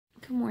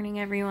Good morning,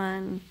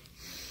 everyone.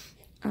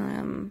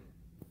 I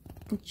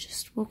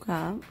just woke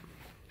up,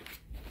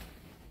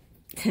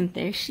 and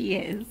there she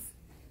is.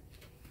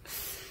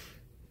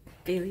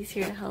 Bailey's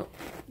here to help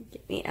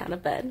get me out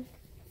of bed.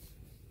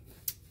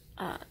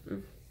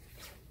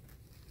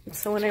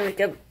 So when I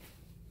wake up,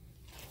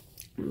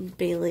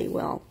 Bailey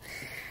will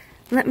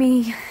let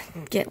me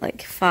get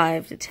like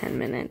 5 to 10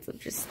 minutes of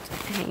just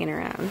hanging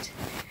around.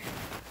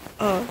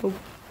 And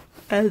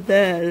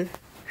then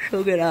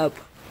she'll get up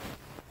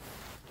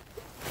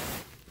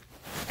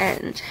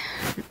and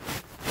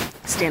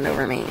stand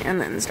over me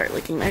and then start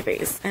licking my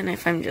face. And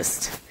if I'm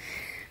just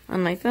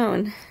on my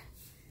phone,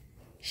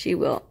 she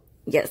will,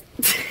 yes,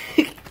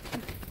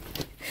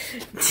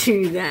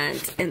 do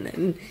that and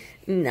then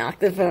knock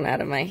the phone out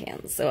of my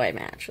hands. So I'm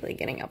actually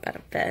getting up out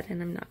of bed and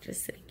I'm not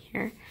just sitting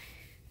here.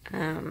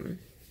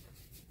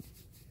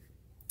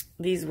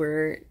 These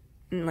were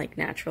like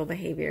natural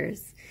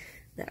behaviors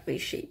that we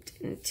shaped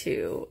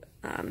into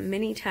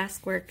mini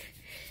task work.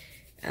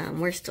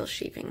 We're still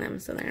shaping them,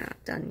 so they're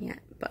not done yet,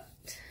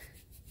 but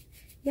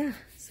yeah,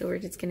 so we're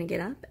just gonna get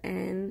up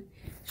and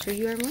show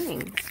you our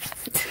morning.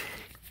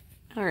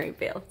 All right,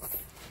 Bale.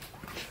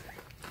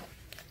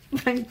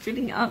 I'm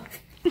sitting up.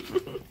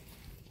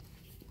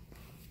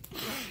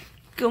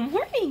 Good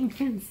morning,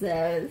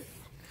 princess.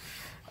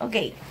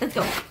 Okay, let's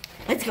go.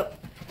 Let's go.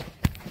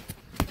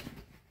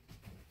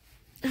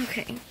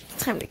 Okay,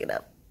 it's time to get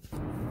up.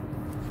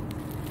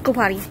 Go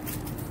potty.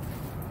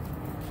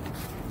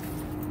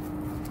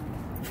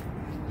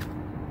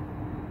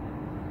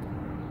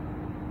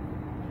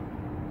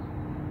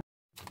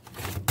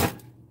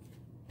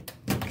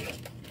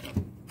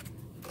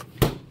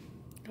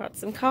 Got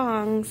some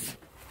Kongs.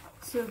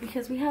 So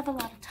because we have a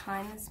lot of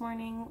time this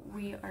morning,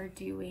 we are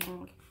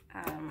doing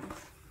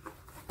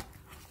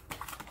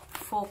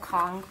full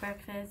Kong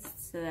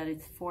breakfast, so that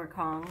it's 4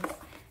 Kongs.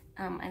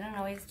 I don't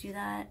always do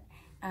that.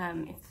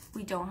 If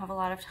we don't have a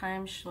lot of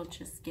time, she'll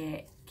just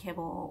get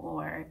kibble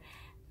or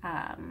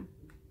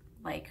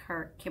like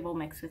her kibble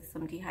mixed with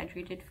some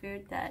dehydrated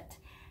food that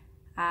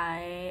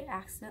I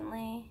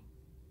accidentally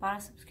bought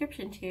a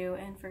subscription to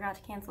and forgot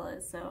to cancel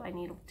it, so I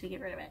need to get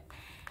rid of it.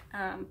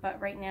 But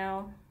right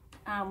now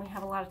we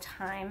have a lot of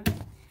time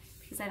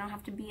because I don't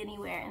have to be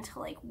anywhere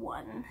until like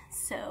 1,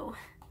 so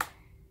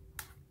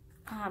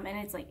and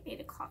it's like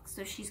 8 o'clock,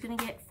 so she's gonna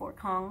get 4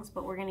 Kongs,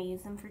 but we're gonna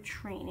use them for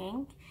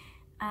training.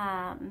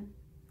 I'm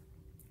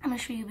gonna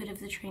show you a bit of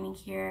the training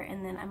here,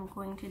 and then I'm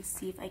going to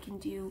see if I can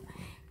do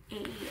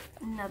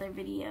another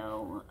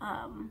video,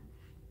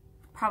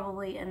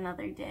 probably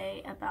another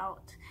day,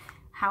 about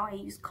how I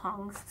use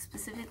Kongs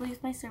specifically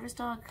with my service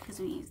dog, because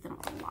we use them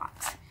a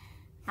lot.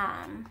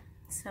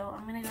 So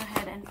I'm gonna go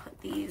ahead and put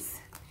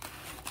these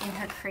in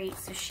her crate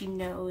so she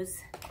knows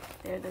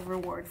they're the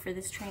reward for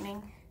this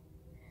training.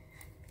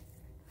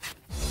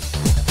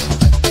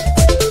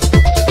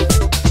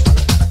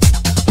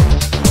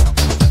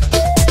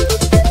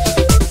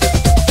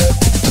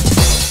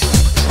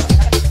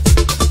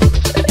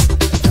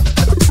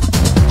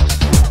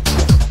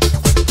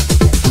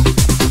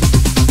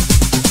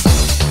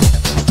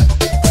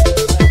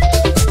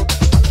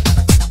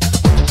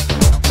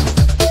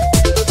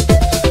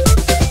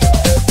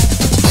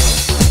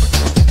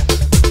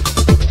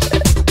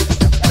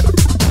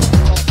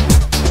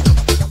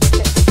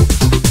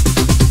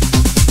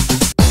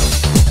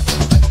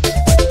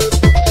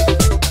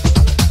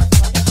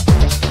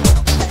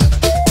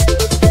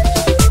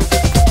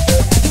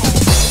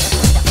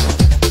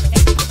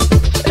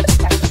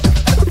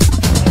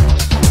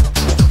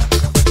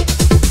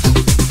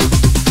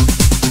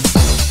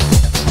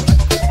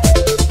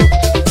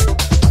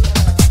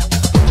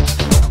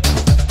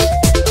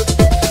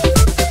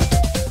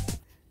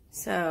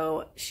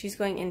 She's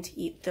going in to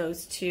eat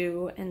those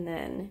 2, and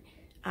then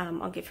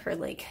I'll give her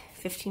like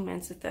 15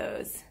 minutes with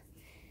those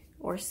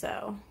or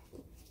so.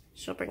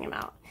 She'll bring them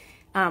out.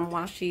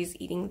 While she's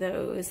eating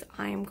those,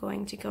 I'm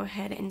going to go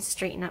ahead and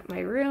straighten up my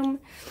room.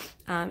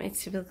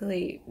 It's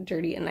typically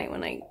dirty at night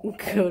when I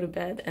go to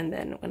bed, and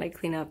then when I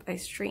clean up, I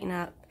straighten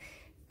up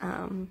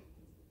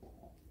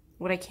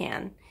what I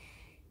can,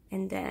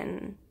 and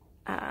then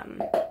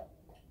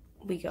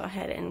we go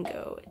ahead and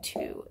go to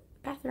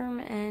the bathroom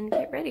and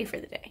get ready for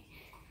the day.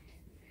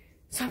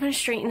 So I'm gonna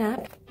straighten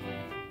up.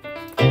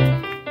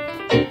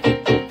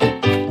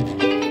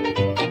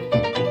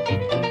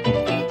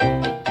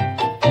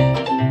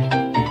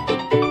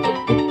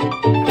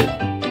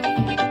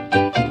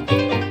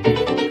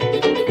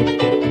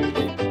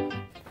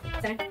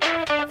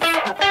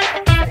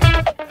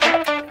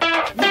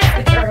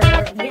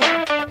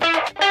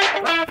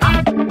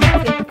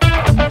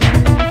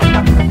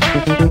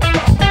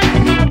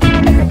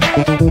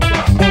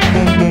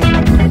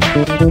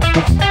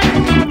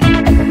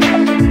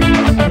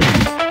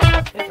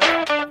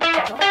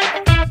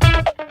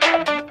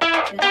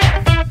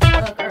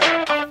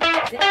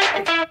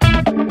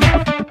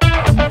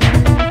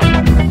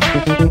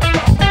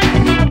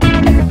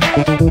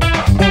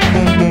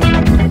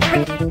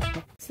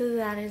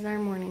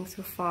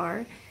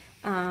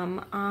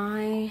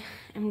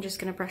 just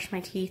gonna brush my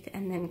teeth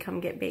and then come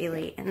get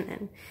Bailey, and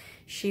then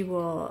she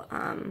will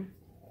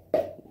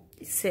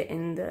sit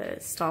in the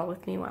stall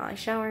with me while I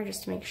shower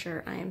just to make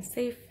sure I am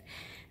safe.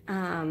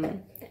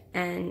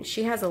 And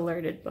she has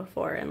alerted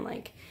before and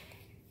like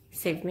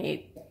saved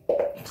me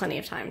plenty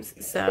of times.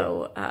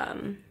 So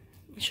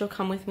she'll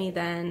come with me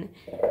then,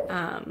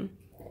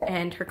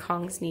 and her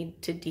Kongs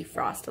need to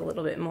defrost a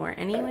little bit more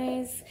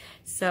anyways,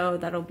 so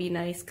that'll be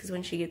nice because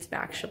when she gets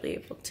back she'll be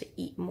able to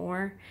eat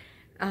more.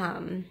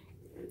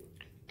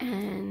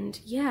 And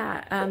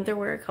yeah, there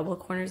were a couple of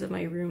corners of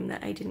my room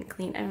that I didn't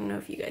clean. I don't know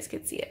if you guys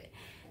could see it,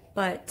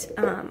 but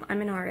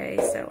I'm an RA,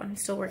 so I'm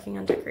still working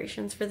on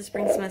decorations for the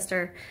spring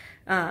semester.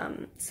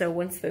 So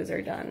once those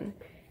are done,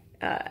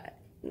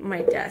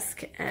 my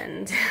desk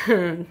and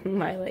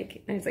my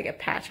there's like a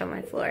patch on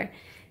my floor,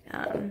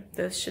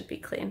 those should be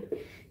clean.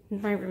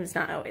 My room's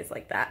not always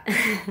like that.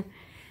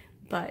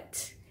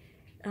 But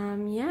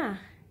yeah,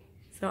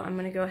 so I'm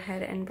gonna go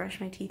ahead and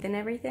brush my teeth and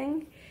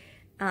everything,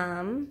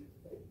 and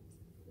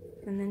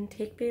then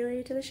take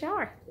Bailey to the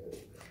shower.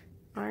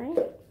 All right,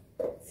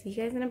 see you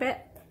guys in a bit.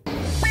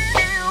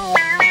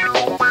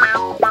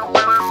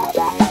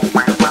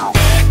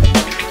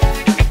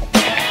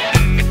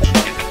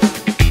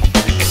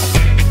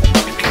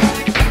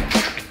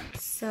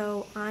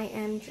 So I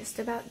am just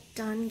about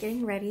done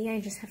getting ready.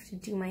 I just have to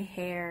do my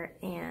hair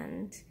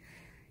and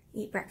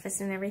eat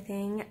breakfast and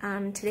everything.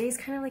 Today's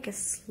kind of like a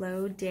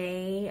slow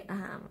day,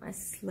 a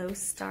slow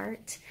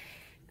start,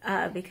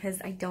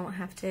 because I don't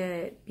have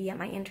to be at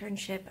my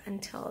internship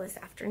until this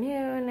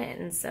afternoon,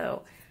 and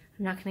so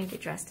I'm not gonna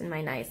get dressed in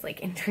my nice like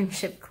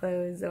internship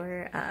clothes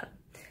or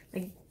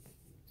like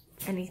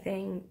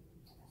anything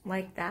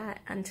like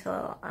that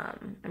until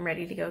I'm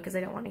ready to go, because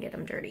I don't want to get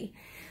them dirty.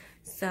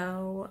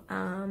 So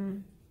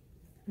I'm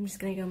just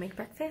gonna go make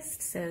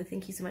breakfast. So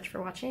thank you so much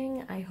for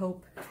watching. I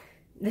hope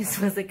this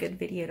was a good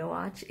video to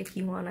watch. If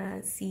you want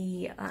to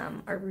see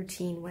our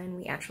routine when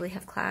we actually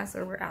have class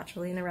or we're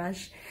actually in a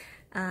rush,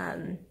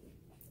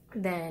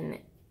 then,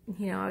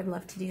 you know, I would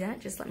love to do that.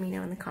 Just let me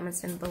know in the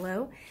comments down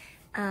below.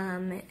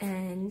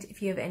 And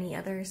if you have any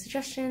other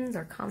suggestions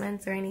or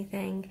comments or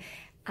anything,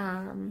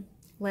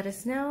 let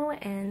us know,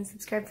 and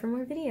subscribe for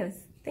more videos.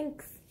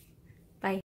 Thanks. Bye.